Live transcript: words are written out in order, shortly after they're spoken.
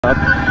Stadt.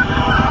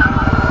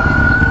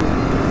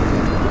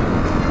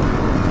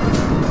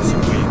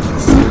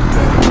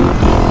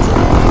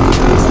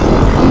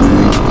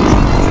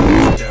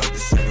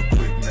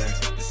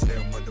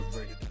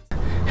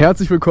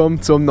 Herzlich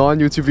willkommen zu einem neuen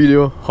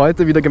YouTube-Video.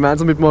 Heute wieder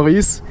gemeinsam mit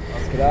Maurice.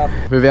 Was geht ab?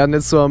 Wir werden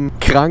jetzt so einem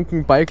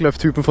kranken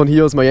Bike-Life-Typen von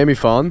hier aus Miami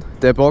fahren.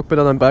 Der borgt mir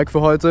dann ein Bike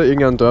für heute,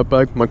 irgendein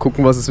Dirtbike. Mal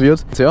gucken, was es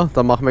wird. Tja,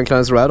 dann machen wir ein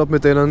kleines Ride-Up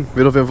mit denen.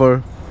 Wird auf jeden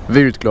Fall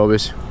wild, glaube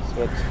ich.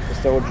 Das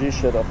ist der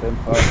OG-Shit auf jeden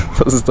Fall.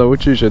 Das ist der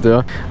OG-Shit,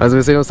 ja. Also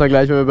wir sehen uns dann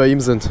gleich, wenn wir bei ihm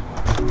sind.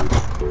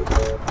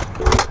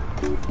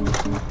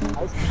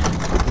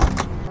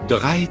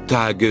 3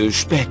 Tage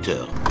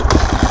später.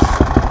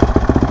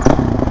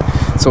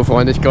 So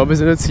Freunde, ich glaube wir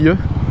sind jetzt hier.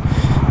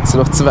 Es sind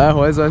noch 2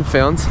 Häuser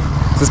entfernt.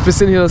 Das ist ein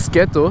bisschen hier das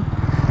Ghetto.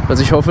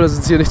 Also ich hoffe, dass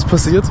jetzt hier nichts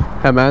passiert.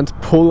 Er meint,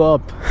 pull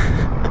up.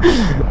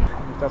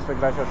 Nicht, dass wir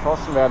gleich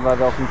erschossen werden, weil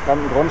wir auf einem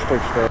fremden Grundstück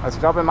stehen. Also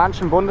ich glaube, in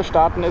manchen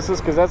Bundesstaaten ist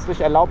es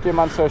gesetzlich erlaubt,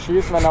 jemanden zu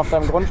erschießen, wenn er auf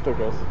deinem Grundstück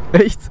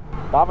ist. Echt?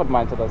 David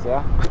meinte das,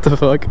 ja. What the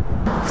fuck?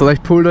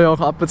 Vielleicht pullt er ja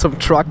auch ab mit so einem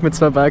Truck mit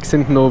 2 Bikes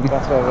hinten oben.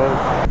 Das wäre wild.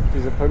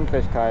 Diese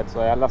Pünktlichkeit, so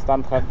ja, lass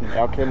dann treffen.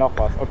 Ja, okay, noch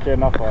was, okay,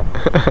 noch was.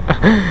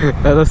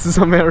 Ja, das ist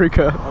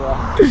Amerika. Ja.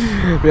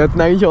 Wir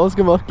hatten eigentlich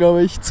ausgemacht,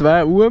 glaube ich,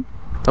 2 Uhr.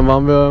 Dann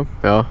waren wir,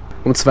 ja,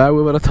 um 2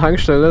 Uhr bei der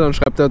Tankstelle, dann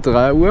schreibt er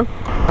 3 Uhr.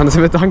 Dann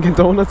sind wir Dunkin'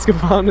 Donuts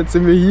gefahren, jetzt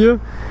sind wir hier.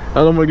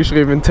 Er hat nochmal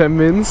geschrieben, in 10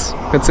 Minutes.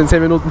 Jetzt sind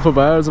 10 Minuten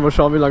vorbei, also mal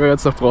schauen, wie lange er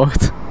jetzt noch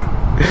braucht.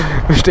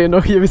 Wir stehen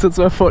noch hier wie so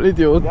 2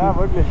 Vollidioten. Ja,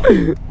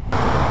 wirklich.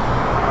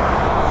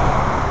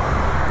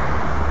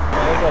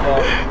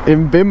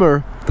 Im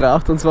Bimmer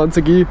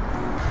 328i.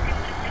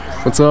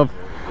 What's up?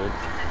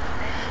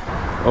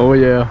 Oh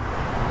yeah.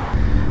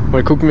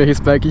 Mal gucken, welches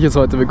Bike ich jetzt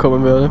heute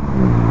bekommen werde.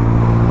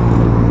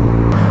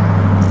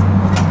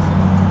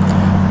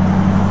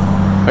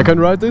 I can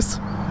ride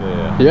this?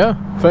 Yeah,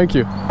 thank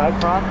you.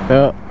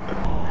 Ja.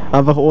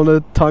 Einfach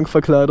ohne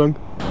Tankverkleidung.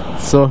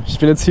 So, ich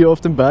bin jetzt hier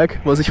auf dem Bike,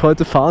 was ich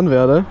heute fahren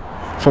werde.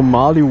 Vom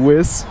Mali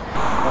Wiz.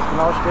 Was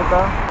genau steht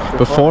da?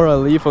 Before I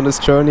leave on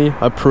this journey,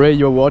 I pray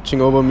you're watching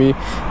over me.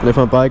 And if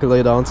my bike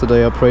lay down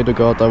today, I pray to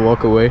God I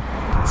walk away.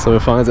 So, wir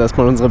fahren jetzt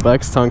erstmal unsere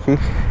Bikes tanken.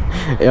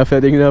 Er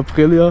fährt irgendwie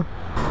Aprilia.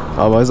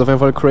 Aber ist auf jeden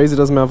Fall crazy,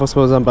 dass mir einfach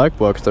so sein Bike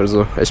borgt.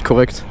 Also, echt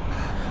korrekt.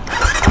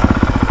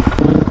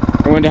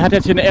 Und der hat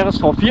jetzt hier eine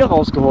RSV4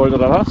 rausgeholt,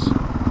 oder was?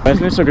 Der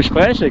ist nicht so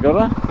gesprächig,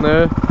 oder?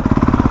 Ne.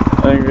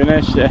 Irgendwie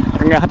nicht. Der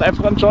Junge hat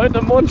einfach einen Joint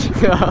im Mund.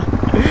 Ja.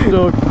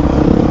 So.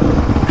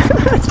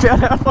 Jetzt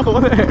fährt er einfach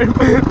ohne Helm.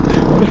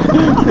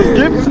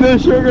 Gibt's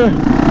nicht, Junge.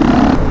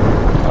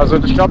 Also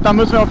ich glaube, da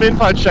müssen wir auf jeden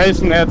Fall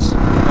chasen jetzt.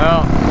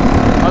 Ja.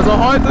 Also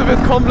heute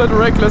wird komplett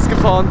reckless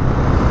gefahren.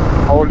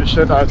 Holy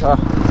shit, Alter.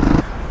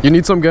 You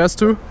need some gas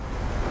too?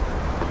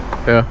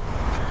 Yeah.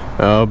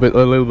 Yeah, a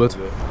little bit.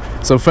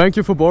 So thank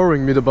you for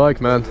borrowing me the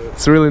bike, man.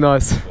 It's really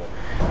nice.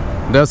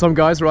 There are some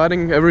guys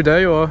riding every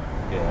day, or?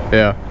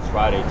 Yeah. It's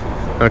Friday too.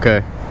 So.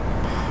 Okay.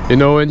 You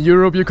know, in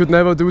Europe you could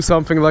never do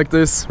something like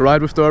this,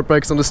 ride with dirt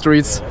bikes on the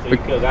streets. So you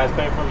guys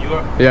came from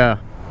Europe? Yeah.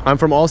 I'm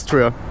from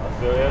Austria.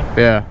 Australia?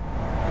 Yeah.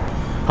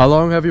 How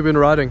long have you been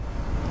riding?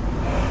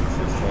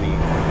 Since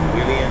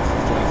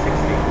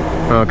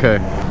 2016. Okay.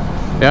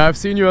 Yeah, I've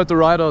seen you at the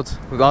rideout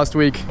last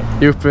week.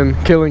 You've been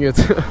killing it.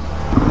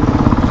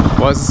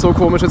 Boah, es ist so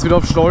komisch, jetzt wieder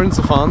auf Stollen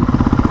zu fahren.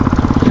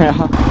 Ja.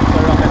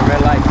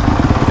 Red lights.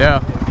 Ja.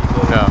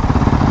 Ja.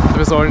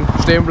 Wir sollen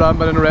stehen bleiben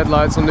bei den Red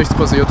Lights und nichts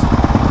passiert.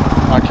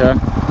 Okay.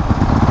 What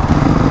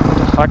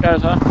the fuck,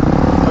 Alter?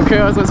 Okay,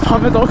 also jetzt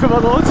fahren wir doch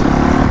über Rot.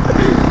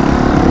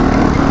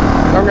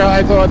 Junge,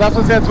 also das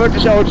ist jetzt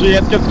wirklich OG.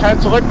 Jetzt gibt's kein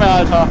Zurück mehr,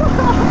 Alter.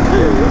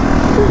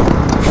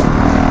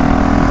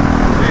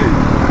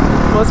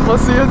 Was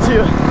passiert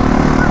hier?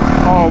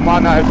 Oh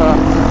Mann, Alter.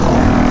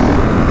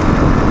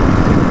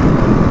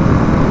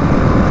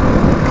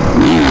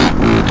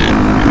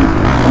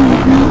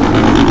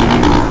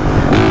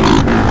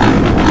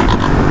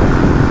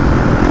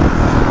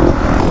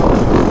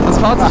 Das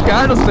fährt sich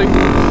geil, das Ding.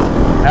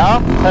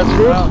 Ja, das ist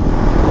gut. Ja.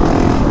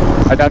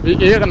 Alter,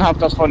 wie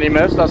ehrenhaft das von ihm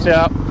ist, dass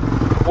er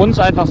uns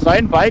einfach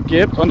sein Bike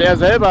gibt und er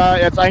selber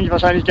jetzt eigentlich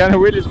wahrscheinlich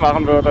gerne Wheelies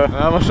machen würde.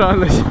 Ja,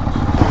 wahrscheinlich.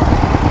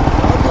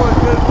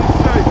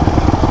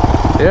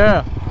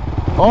 Yeah,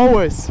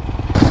 always.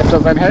 Hat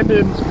er sein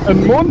Handy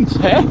im Mund,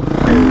 hä?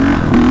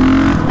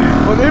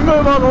 Und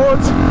immer über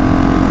Rot.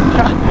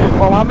 Ja,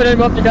 warum haben wir denn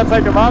überhaupt die ganze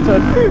Zeit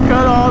gewartet?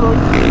 Keine Ahnung.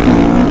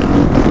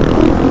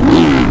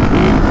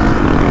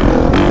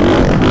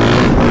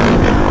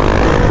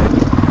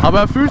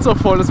 Aber er fühlt es auch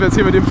voll, dass wir jetzt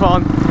hier mit ihm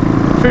fahren.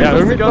 Fühlt Ja,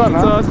 das die irgendwie ganze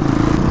schon, ne?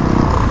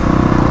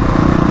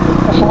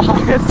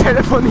 Zeit. Jetzt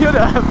telefoniert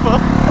er einfach.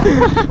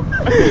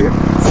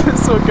 Das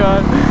ist so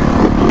geil.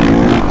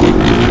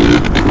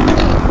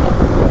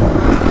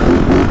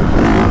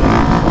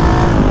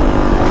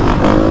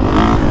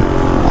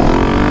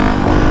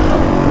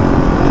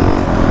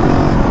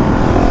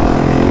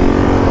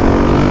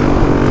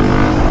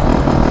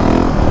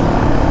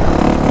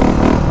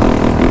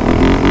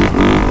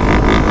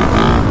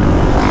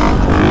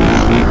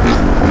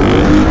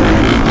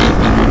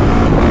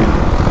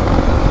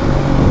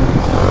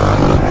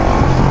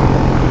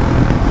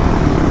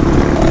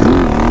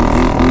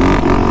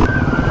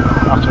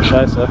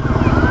 Scheiße.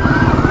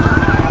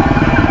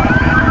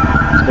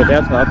 Was geht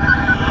jetzt ab?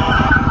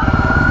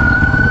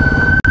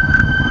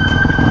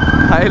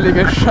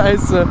 Heilige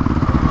Scheiße.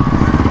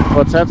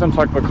 Kurz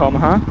Herzinfarkt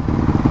bekommen, ha?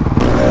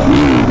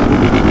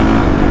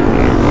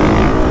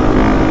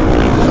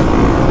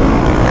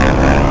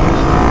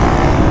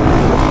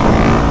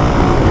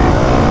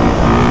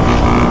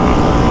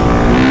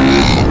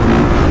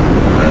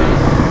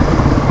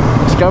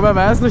 Ich glaube, er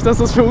weiß nicht, dass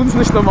das für uns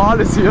nicht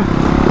normal ist hier.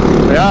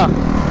 Ja,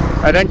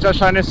 er denkt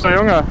wahrscheinlich so,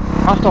 Junge,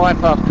 mach doch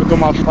einfach, du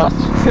dummer Spaß.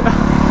 Ja.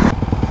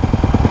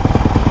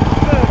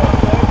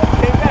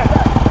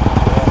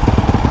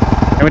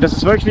 Ja, das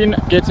ist wirklich wie ein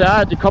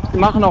GTA, die Cops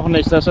machen auch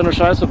nichts, selbst wenn du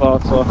Scheiße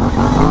baut. So.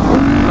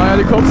 Naja,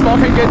 die Cops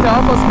machen in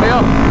GTA fast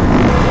mehr.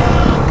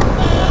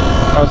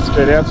 Was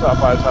geht jetzt ab,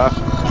 Alter?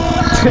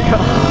 Digga.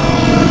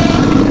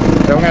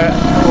 Junge,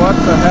 what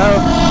the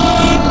hell?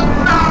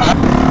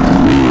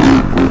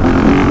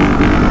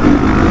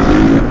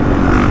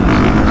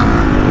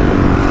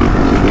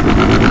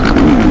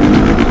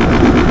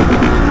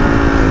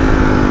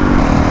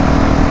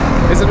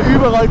 Es sind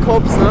überall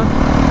Cops, ne?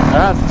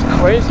 Ja, das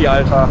ist crazy,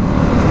 Alter.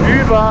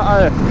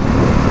 Überall.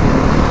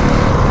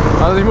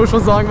 Also ich muss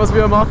schon sagen, was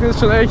wir machen ist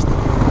schon echt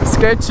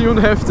sketchy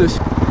und heftig.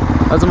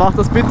 Also macht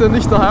das bitte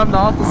nicht daheim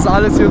nach, das ist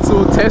alles hier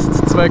zu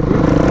Testzwecken.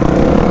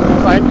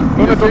 Eigentlich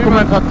nur eine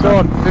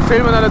Dokumentation. Wir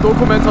filmen eine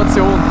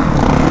Dokumentation.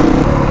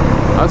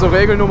 Also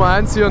Regel Nummer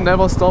 1 hier,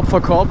 never stop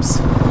for cops.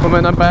 Und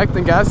wenn ein Bike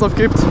den Geist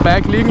aufgibt,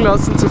 Bike liegen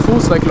lassen, zu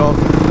Fuß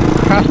weglaufen.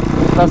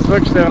 Das ist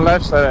wirklich deren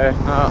Lifestyle, ey.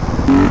 Ja.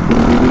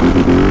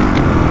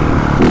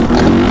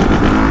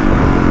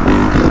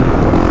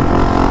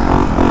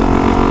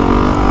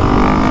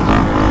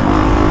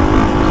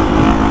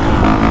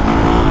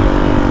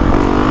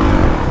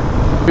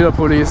 Wieder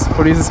Police.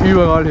 Police ist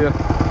überall hier.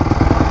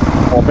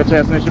 Oh, bitte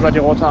jetzt nicht über die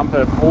rote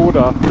Ampel,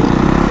 Bruder.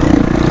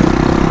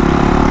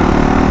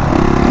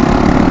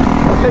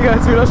 Digga,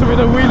 jetzt wieder schon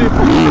wieder Wheelie.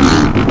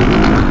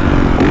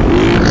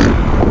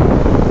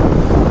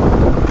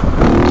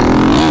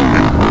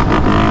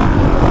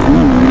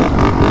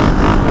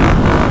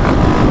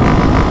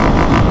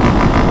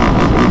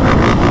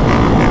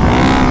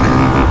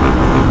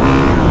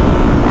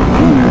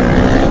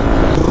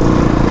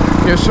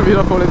 Hier ist schon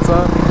wieder Polizei.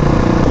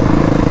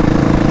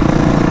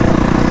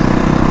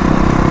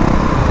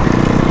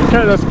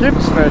 Okay, das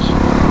gibt's nicht.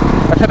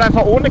 Er fährt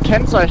einfach ohne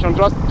Kennzeichen und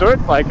du hast ein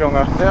Dirtbike,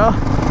 Junge. Ja.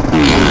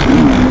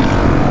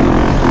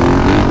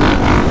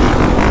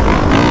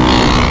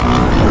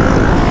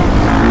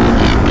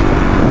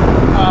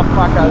 Ah,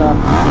 fuck, Alter.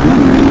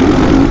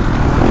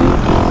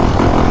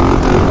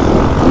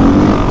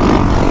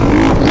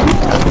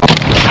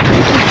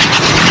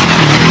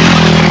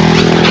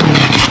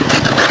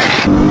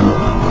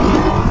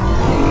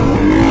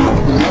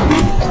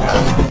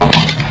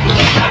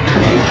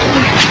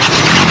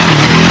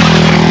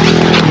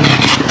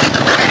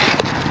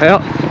 Ja.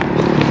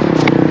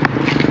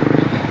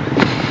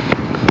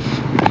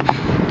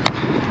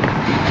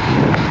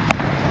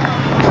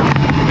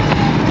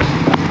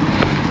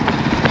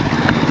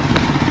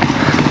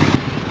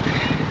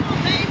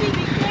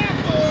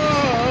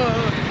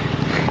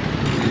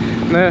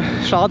 Ne,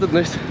 schadet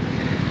nicht.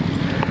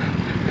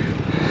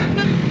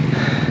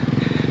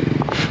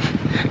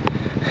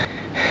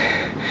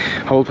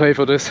 I'll pay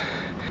for this.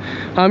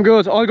 I'm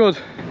good, all good.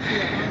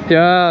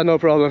 Yeah, no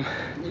problem.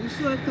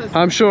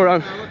 I'm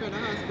sure.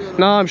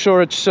 No, I'm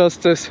sure it's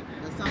just this.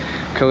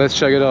 Okay, let's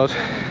check it out.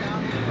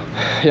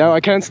 Yeah, I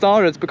can't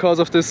start it because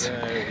of this.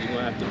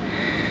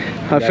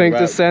 I think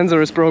the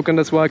sensor is broken,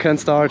 that's why I can't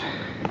start.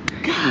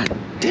 God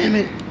damn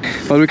it.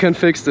 But we can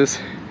fix this.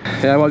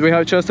 Yeah,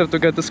 well, just have to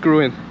get the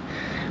screw in.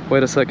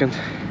 Wait a second.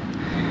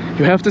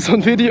 You have this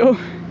on video?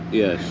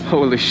 Yes.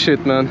 Holy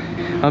shit, man.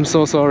 I'm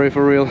so sorry,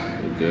 for real.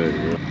 Good.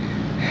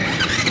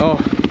 Oh.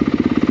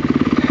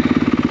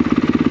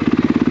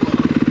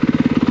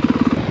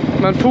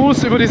 Meinen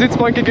Fuß über die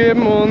Sitzbank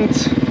gegeben und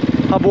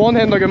habe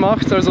One-Hander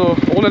gemacht, also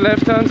ohne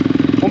Left-Hand,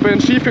 und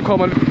bin schief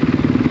gekommen.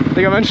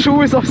 Digga, mein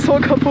Schuh ist auch so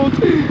kaputt.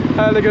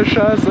 Heilige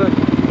Scheiße.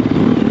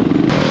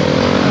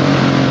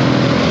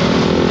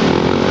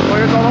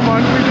 Ich jetzt auch noch mal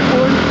ein Video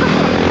holen.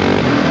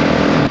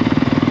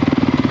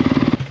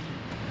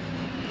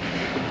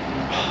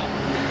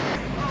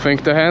 I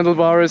think the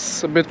handlebar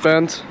is a bit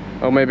bent,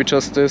 or maybe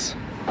just this.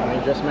 I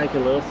mean, just make a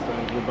list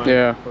and you buy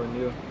Yeah. for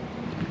new.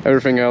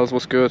 Everything else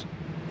was good.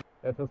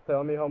 Yeah, just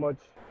tell me how much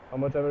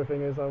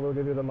everything is, and we'll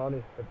give you the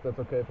money, if that's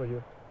okay for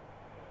you.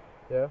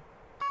 Yeah?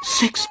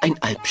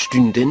 6,5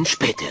 Stunden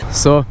später.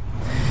 So,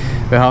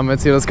 wir haben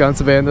jetzt hier das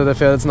Ganze beendet, er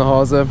fährt jetzt nach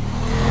Hause.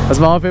 Es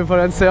war auf jeden Fall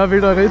ein sehr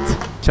wilder Ritt.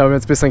 Ich habe ihm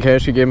jetzt ein bisschen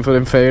Cash gegeben für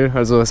den Fail,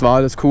 also es war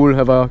alles cool,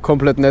 er war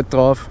komplett nett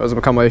drauf, also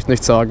kann man echt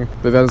nichts sagen.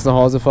 Wir werden jetzt nach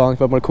Hause fahren, ich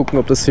werde mal gucken,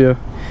 ob das hier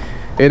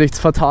nichts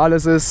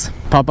Fatales ist.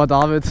 Papa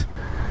David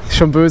ist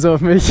schon böse auf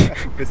mich.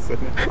 Bisschen.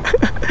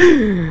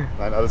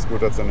 Nein, alles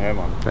gut, hat seinen Helm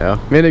an. Ja,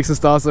 wenigstens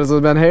das.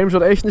 Also mein Helm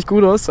schaut echt nicht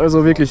gut aus.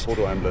 Also wirklich,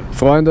 Foto einblenden.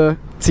 Freunde,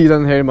 zieh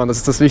deinen Helm an. Das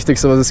ist das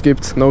Wichtigste, was es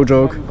gibt. No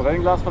joke. Ein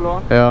Brillenglas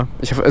verloren? Ja,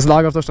 es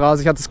lag auf der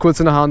Straße. Ich hatte es kurz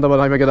in der Hand, aber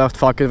dann habe ich mir gedacht,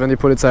 fuck it, wenn die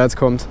Polizei jetzt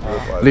kommt,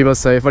 lieber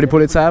safe. Weil die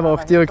Polizei war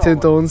auch direkt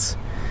hinter uns.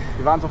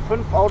 Die waren so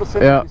 5 Autos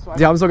hinter. Ja,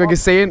 die haben sogar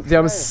gesehen, die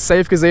haben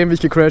safe gesehen, wie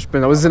ich gecrashed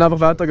bin. Aber sie sind einfach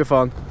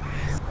weitergefahren.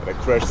 Der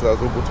Crash sah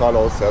so brutal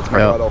aus, der hat es mir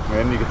gerade auf dem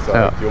Handy gezeigt,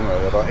 Ja. Junge,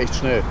 der war echt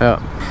schnell. Ja,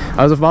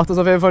 also macht das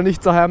auf jeden Fall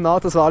nicht daheim nach,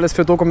 das war alles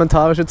für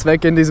dokumentarische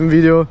Zwecke in diesem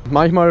Video.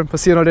 Manchmal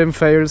passieren halt eben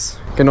Fails,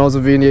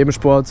 genauso wie in jedem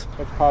Sport.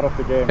 It's part of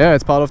the game. Ja,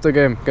 it's part of the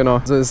game, genau.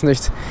 Also ist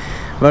nicht,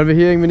 weil wir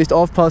hier irgendwie nicht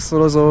aufpassen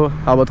oder so,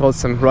 aber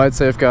trotzdem, ride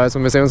safe guys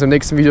und wir sehen uns im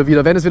nächsten Video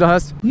wieder, wenn es wieder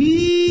heißt...